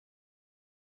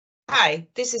Hi,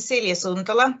 this is Silja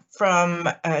Suntala from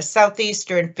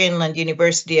Southeastern Finland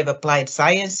University of Applied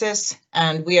Sciences,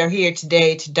 and we are here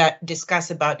today to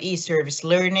discuss about e-service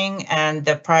learning and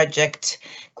the project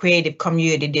Creative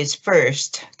Communities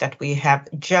First that we have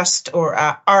just or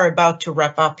are about to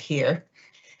wrap up here.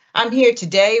 I'm here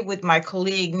today with my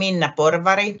colleague Minna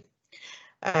Porvari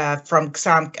from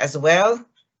XAMK as well.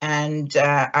 And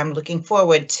I'm looking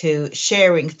forward to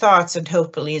sharing thoughts and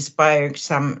hopefully inspiring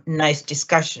some nice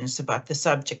discussions about the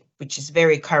subject, which is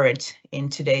very current in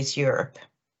today's Europe.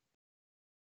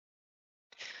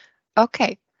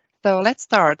 Okay, so let's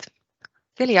start.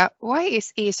 Silja, why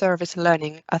is e-service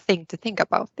learning a thing to think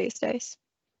about these days?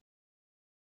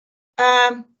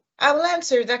 I will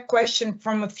answer that question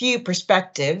from a few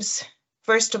perspectives.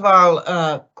 First of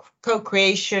all,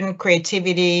 co-creation,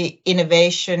 creativity,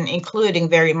 innovation, including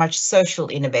very much social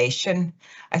innovation.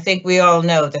 I think we all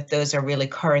know that those are really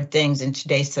current things in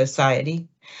today's society.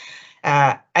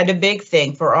 And a big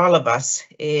thing for all of us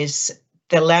is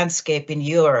the landscape in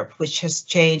Europe, which has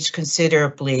changed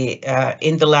considerably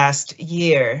in the last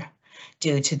year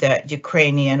due to the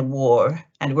Ukrainian war.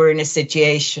 And we're in a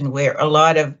situation where a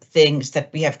lot of things that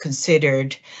we have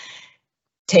considered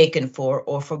taken for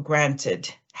or for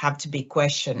granted have to be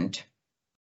questioned.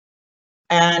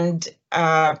 And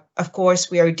of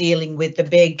course, we are dealing with the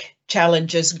big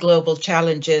challenges, global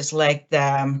challenges like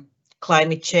the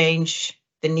climate change,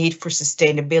 the need for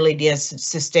sustainability and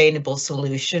sustainable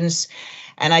solutions.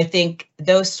 And I think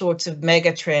those sorts of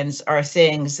megatrends are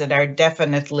things that are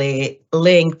definitely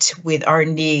linked with our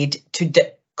need to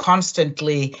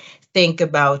constantly think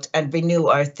about and renew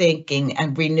our thinking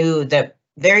and renew the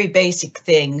very basic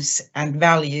things and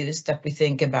values that we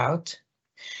think about.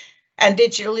 And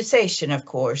digitalization, of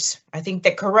course. I think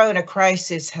the corona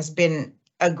crisis has been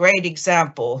a great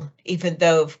example, even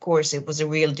though, of course, it was a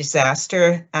real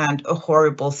disaster and a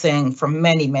horrible thing from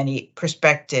many, many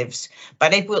perspectives.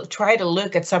 But if we'll try to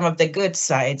look at some of the good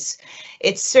sides,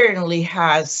 it certainly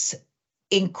has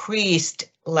increased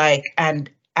and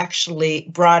actually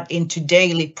brought into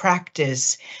daily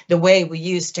practice the way we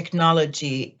use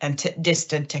technology and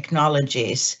distant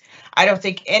technologies. I don't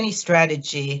think any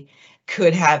strategy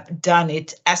could have done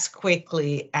it as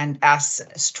quickly and as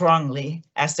strongly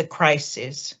as the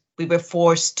crisis. We were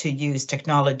forced to use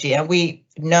technology, and we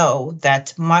know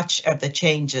that much of the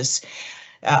changes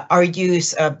our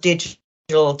use of digital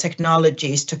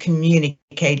technologies to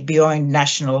communicate beyond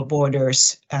national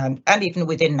borders and even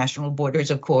within national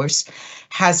borders, of course,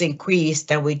 has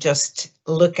increased, and we just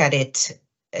look at it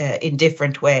in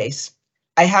different ways.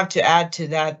 I have to add to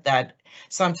that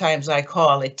sometimes I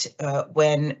call it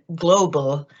when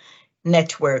global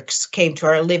networks came to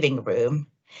our living room.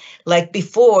 Like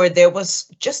before, there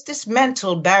was just this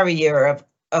mental barrier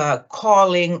of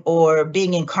calling or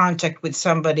being in contact with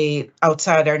somebody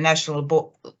outside our national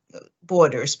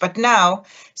borders. But now,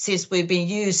 since we've been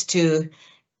used to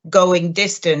going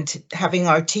distant, having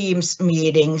our Teams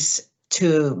meetings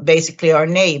to basically our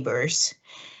neighbors,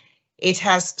 it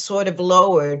has sort of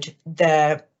lowered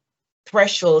the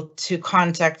threshold to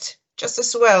contact just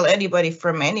as well anybody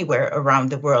from anywhere around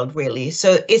the world, really.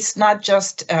 So it's not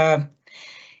just a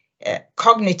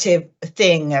cognitive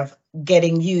thing of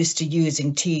getting used to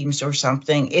using Teams or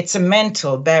something. It's a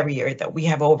mental barrier that we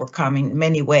have overcome in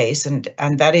many ways, and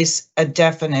that is a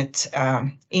definite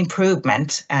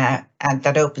improvement, and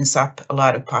that opens up a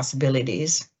lot of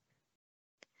possibilities.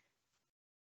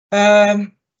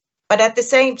 But at the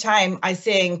same time, I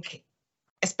think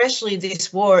especially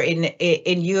this war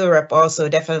in Europe also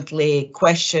definitely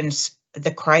questions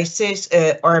the crisis,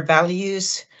 our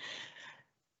values.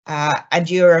 And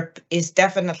Europe is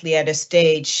definitely at a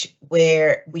stage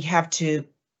where we have to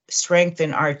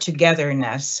strengthen our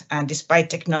togetherness. And despite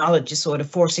technology sort of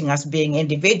forcing us being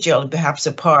individual, perhaps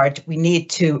apart, we need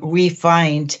to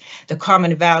refine the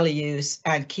common values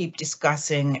and keep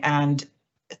discussing and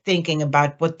thinking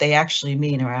about what they actually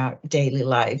mean in our daily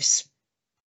lives.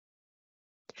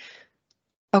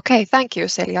 Okay, thank you,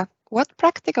 Silja. What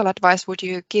practical advice would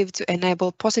you give to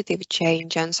enable positive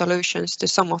change and solutions to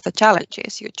some of the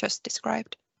challenges you just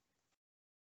described?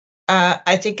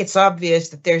 I think it's obvious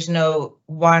that there's no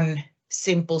one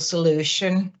simple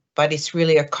solution, but it's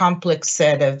really a complex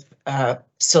set of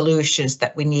solutions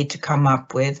that we need to come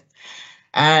up with.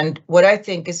 And what I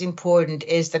think is important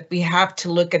is that we have to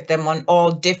look at them on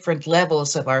all different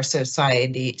levels of our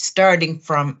society, starting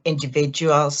from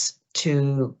individuals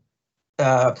to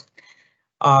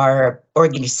our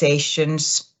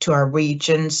organizations, to our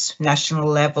regions, national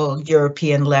level,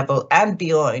 European level, and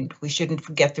beyond. We shouldn't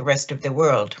forget the rest of the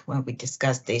world when we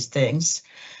discuss these things.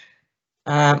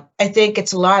 I think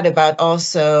it's a lot about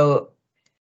also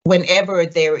whenever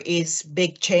there is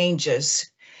big changes,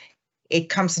 it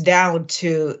comes down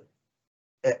to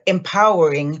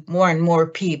empowering more and more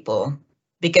people,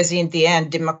 because in the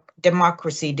end,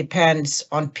 democracy depends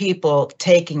on people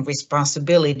taking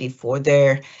responsibility for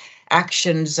their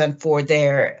actions and for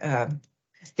their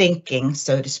thinking,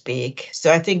 so to speak.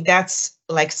 So I think that's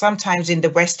like sometimes in the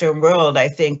Western world, I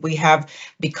think we have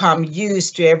become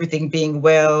used to everything being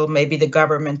well, maybe the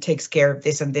government takes care of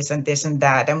this and this and this and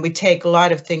that, and we take a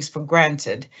lot of things for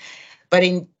granted. But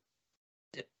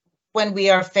when we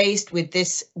are faced with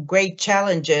this great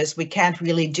challenges, we can't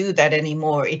really do that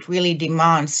anymore. It really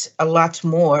demands a lot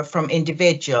more from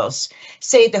individuals.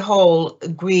 Say the whole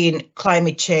green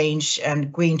climate change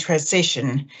and green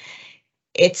transition.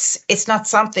 It's not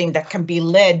something that can be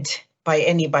led by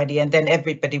anybody and then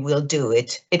everybody will do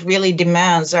it. It really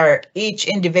demands our each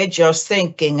individual's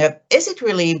thinking of, is it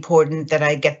really important that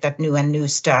I get that new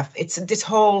stuff? It's this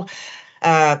whole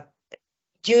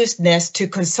usedness to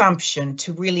consumption,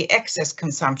 to really excess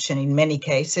consumption in many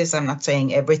cases. I'm not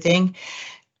saying everything.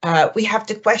 We have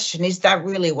to question, is that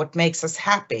really what makes us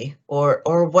happy? Or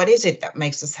what is it that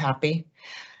makes us happy?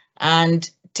 And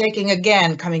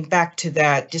coming back to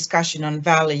that discussion on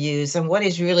values and what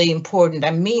is really important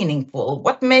and meaningful,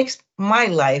 what makes my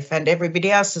life and everybody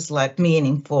else's life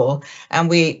meaningful. And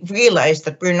we realize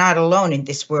that we're not alone in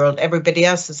this world. Everybody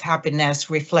else's happiness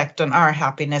reflects on our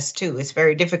happiness too. It's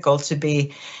very difficult to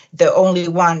be the only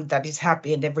one that is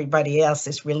happy and everybody else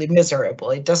is really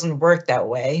miserable. It doesn't work that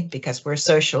way because we're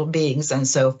social beings and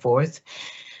so forth.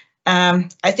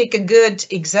 I think a good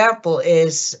example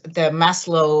is the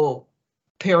Maslow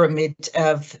pyramid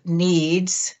of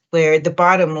needs, where the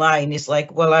bottom line is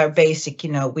like, well, our basic,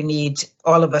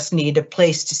 all of us need a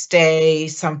place to stay,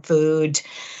 some food,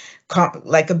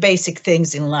 like a basic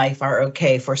things in life are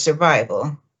okay for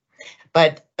survival.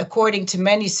 But according to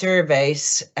many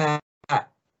surveys,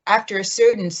 after a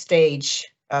certain stage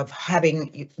of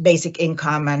having basic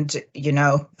income and,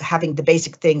 having the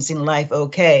basic things in life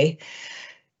okay,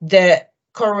 the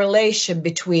correlation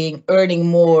between earning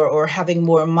more or having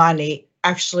more money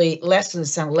actually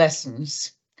lessens and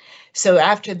lessens. So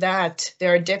after that,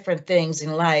 there are different things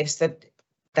in lives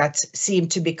that seem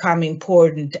to become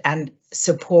important and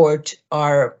support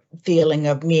our feeling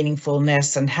of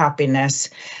meaningfulness and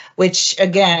happiness, which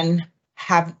again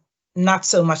have not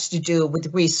so much to do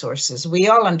with resources. We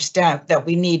all understand that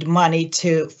we need money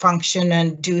to function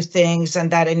and do things, and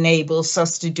that enables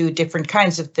us to do different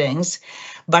kinds of things.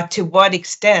 But to what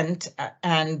extent,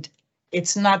 and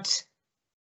it's not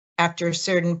after a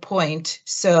certain point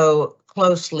so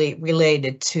closely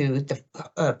related to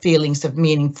the feelings of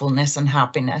meaningfulness and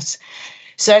happiness.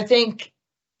 So I think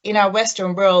in our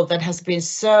Western world that has been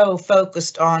so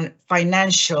focused on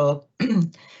financial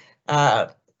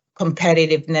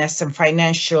competitiveness and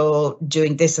financial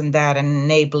doing this and that and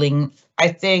enabling, I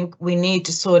think we need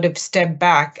to sort of step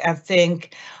back and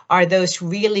think, are those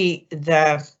really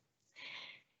the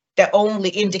only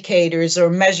indicators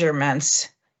or measurements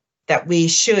that we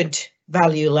should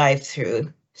value life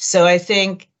through? So I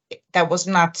think that was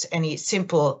not any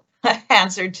simple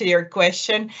answer to your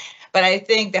question, but I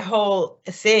think the whole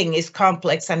thing is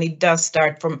complex and it does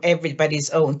start from everybody's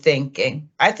own thinking.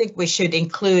 I think we should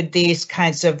include these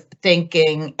kinds of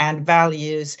thinking and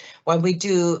values when we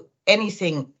do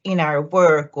anything in our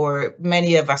work, or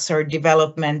many of us are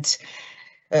development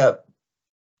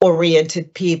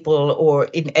oriented people, or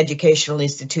in educational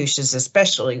institutions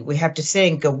especially. We have to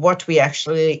think of what we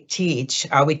actually teach.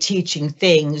 Are we teaching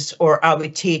things, or are we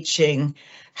teaching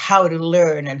how to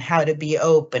learn and how to be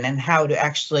open and how to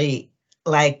actually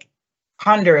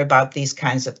ponder about these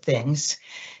kinds of things?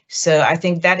 So I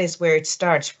think that is where it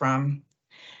starts from.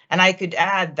 And I could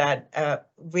add that a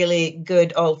really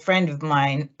good old friend of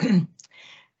mine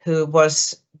who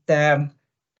was the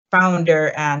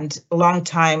founder and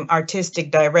longtime artistic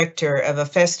director of a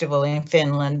festival in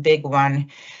Finland, big one,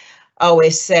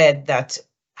 always said that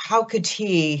how could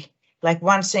he, like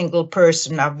one single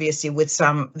person, obviously with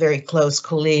some very close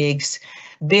colleagues,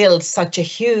 build such a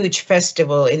huge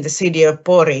festival in the city of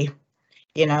Pori?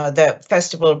 The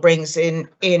festival brings in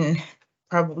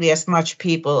probably as much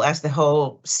people as the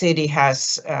whole city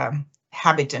has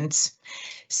inhabitants.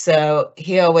 So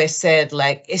he always said,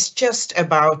 it's just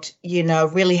about,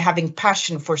 really having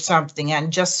passion for something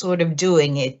and just sort of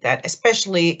doing it. That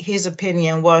especially his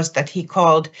opinion was that he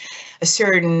called a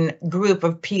certain group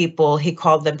of people, he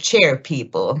called them chair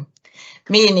people,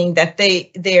 meaning that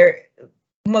they're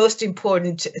most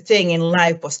important thing in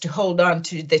life was to hold on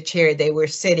to the chair they were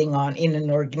sitting on in an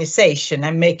organization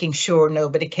and making sure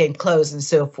nobody came close and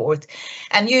so forth.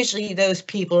 And usually those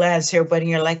people answer when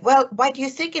you're like, well, why do you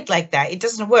think it like that? It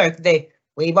doesn't work.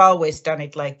 We've always done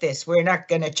it like this. We're not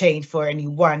going to change for any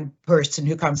one person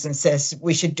who comes and says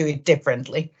we should do it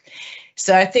differently.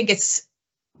 So I think it's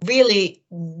really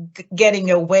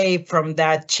getting away from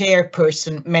that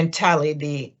chairperson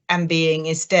mentality and being,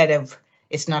 instead of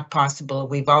it's not possible,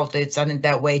 we've always done it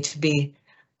that way, to be,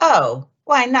 oh,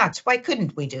 why not? Why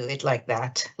couldn't we do it like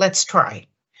that? Let's try,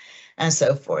 and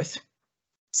so forth.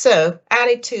 So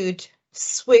attitude,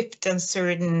 swift and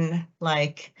certain,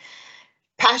 like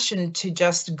passion to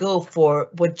just go for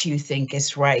what you think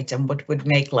is right and what would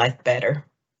make life better.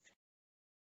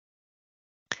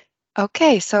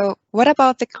 Okay, so what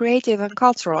about the creative and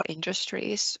cultural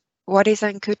industries? What is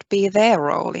and could be their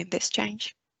role in this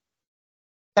change?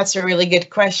 That's a really good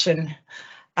question.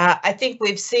 I think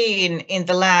we've seen in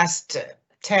the last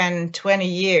 10, 20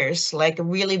 years, like a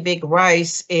really big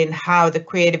rise in how the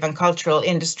creative and cultural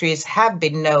industries have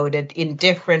been noted in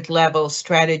different level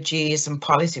strategies and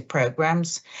policy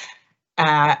programs.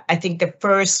 I think the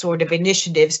first sort of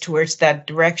initiatives towards that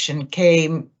direction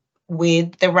came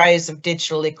with the rise of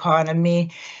digital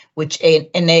economy, which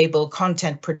enable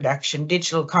content production,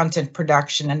 digital content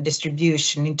production and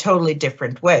distribution in totally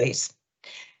different ways.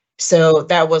 So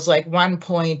that was like one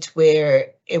point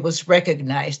where it was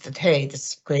recognized that, hey,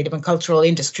 this creative and cultural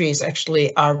industries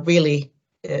actually are really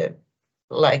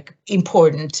like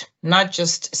important, not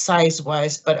just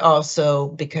size-wise, but also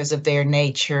because of their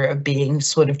nature of being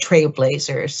sort of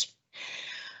trailblazers.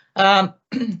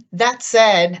 That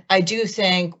said, I do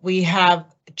think we have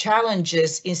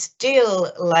challenges in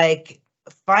still like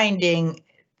finding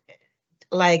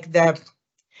like the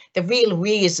real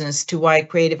reasons to why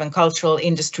creative and cultural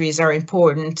industries are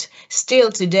important. Still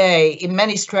today, in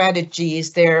many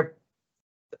strategies, they're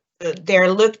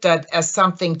looked at as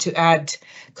something to add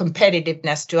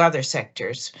competitiveness to other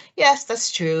sectors. Yes,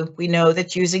 that's true. We know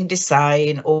that using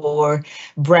design or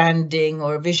branding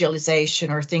or visualization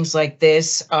or things like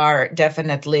this are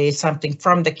definitely something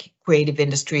from the creative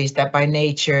industries that by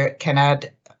nature can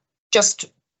add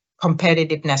just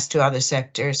competitiveness to other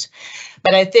sectors.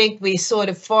 But I think we sort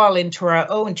of fall into our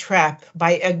own trap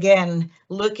by, again,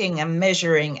 looking and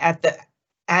measuring at the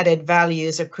added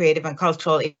values of creative and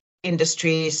cultural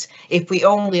industries if we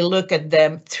only look at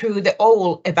them through the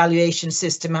old evaluation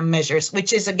system and measures,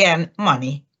 which is, again,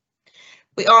 money.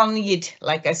 We all need,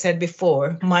 like I said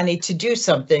before, money to do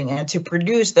something and to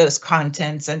produce those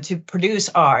contents and to produce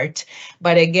art.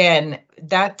 But again,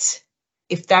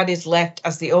 if that is left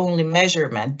as the only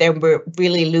measurement, then we're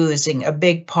really losing a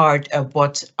big part of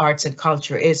what arts and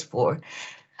culture is for.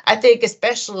 I think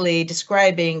especially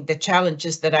describing the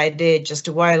challenges that I did just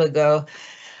a while ago,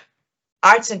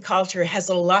 arts and culture has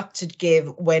a lot to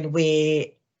give when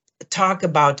we talk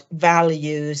about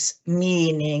values,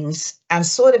 meanings, and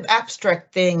sort of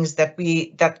abstract things that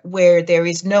where there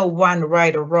is no one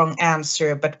right or wrong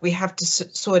answer, but we have to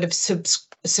sort of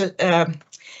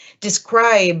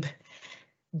describe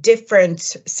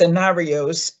different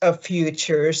scenarios of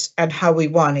futures and how we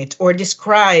want it, or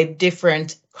describe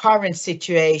different current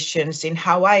situations in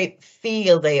how I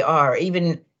feel they are,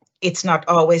 even it's not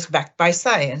always backed by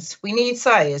science. We need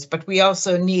science, but we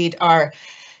also need our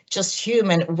just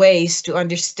human ways to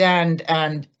understand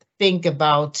and think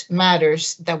about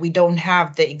matters that we don't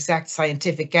have the exact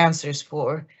scientific answers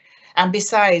for. And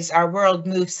besides, our world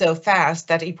moves so fast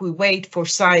that if we wait for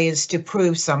science to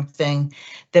prove something,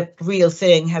 the real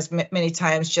thing has many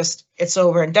times just, it's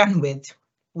over and done with.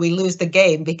 We lose the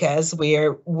game because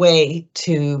we're way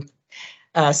too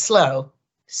slow.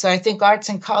 So I think arts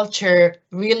and culture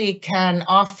really can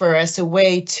offer us a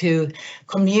way to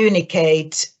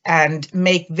communicate and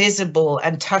make visible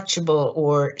and touchable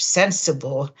or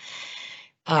sensible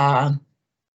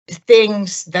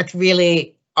things that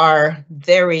really our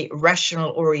very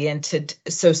rational oriented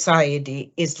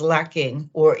society is lacking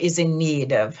or is in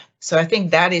need of. So I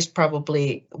think that is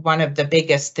probably one of the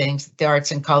biggest things the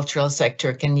arts and cultural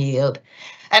sector can yield.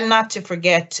 And not to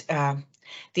forget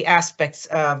the aspects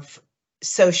of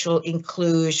social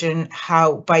inclusion,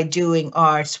 how by doing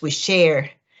arts we share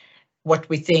what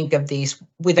we think of these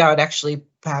without actually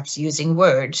perhaps using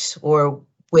words, or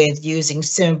with using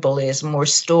symbolism or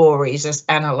stories as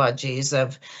analogies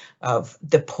of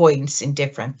the points in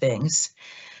different things.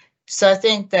 So I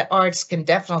think that arts can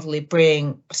definitely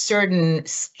bring a certain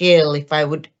skill, if I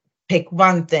would pick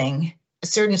one thing, a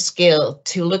certain skill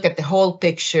to look at the whole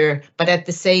picture, but at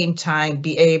the same time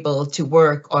be able to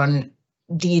work on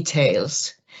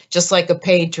details, just like a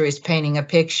painter is painting a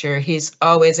picture, he's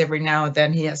always, every now and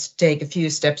then, he has to take a few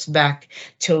steps back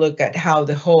to look at how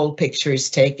the whole picture is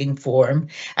taking form,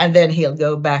 and then he'll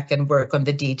go back and work on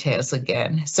the details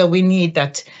again. So we need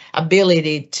that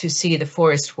ability to see the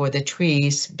forest for the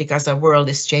trees, because our world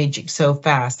is changing so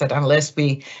fast that unless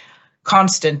we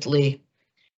constantly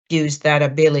use that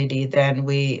ability, then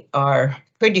we are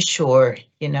pretty sure,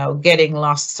 getting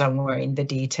lost somewhere in the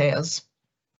details.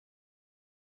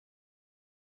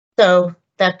 So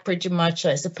that pretty much,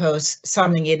 I suppose,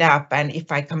 summing it up. And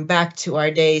if I come back to our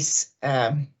day's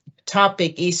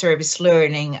topic, e-service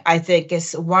learning, I think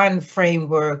is one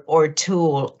framework or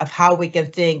tool of how we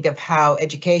can think of how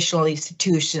educational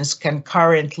institutions can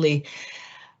currently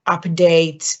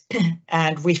update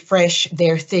and refresh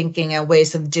their thinking and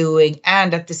ways of doing,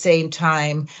 and at the same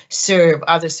time serve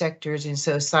other sectors in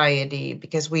society,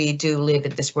 because we do live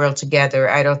in this world together.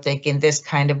 I don't think in this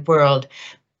kind of world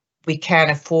we can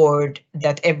afford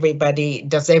that everybody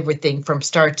does everything from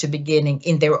start to beginning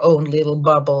in their own little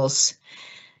bubbles.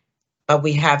 But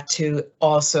we have to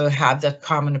also have that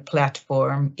common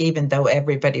platform, even though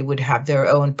everybody would have their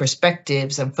own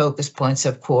perspectives and focus points,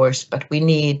 of course, but we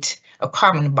need a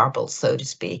common bubble, so to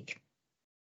speak.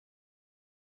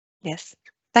 Yes.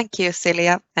 Thank you,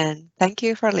 Silja, and thank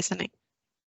you for listening.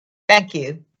 Thank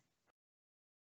you.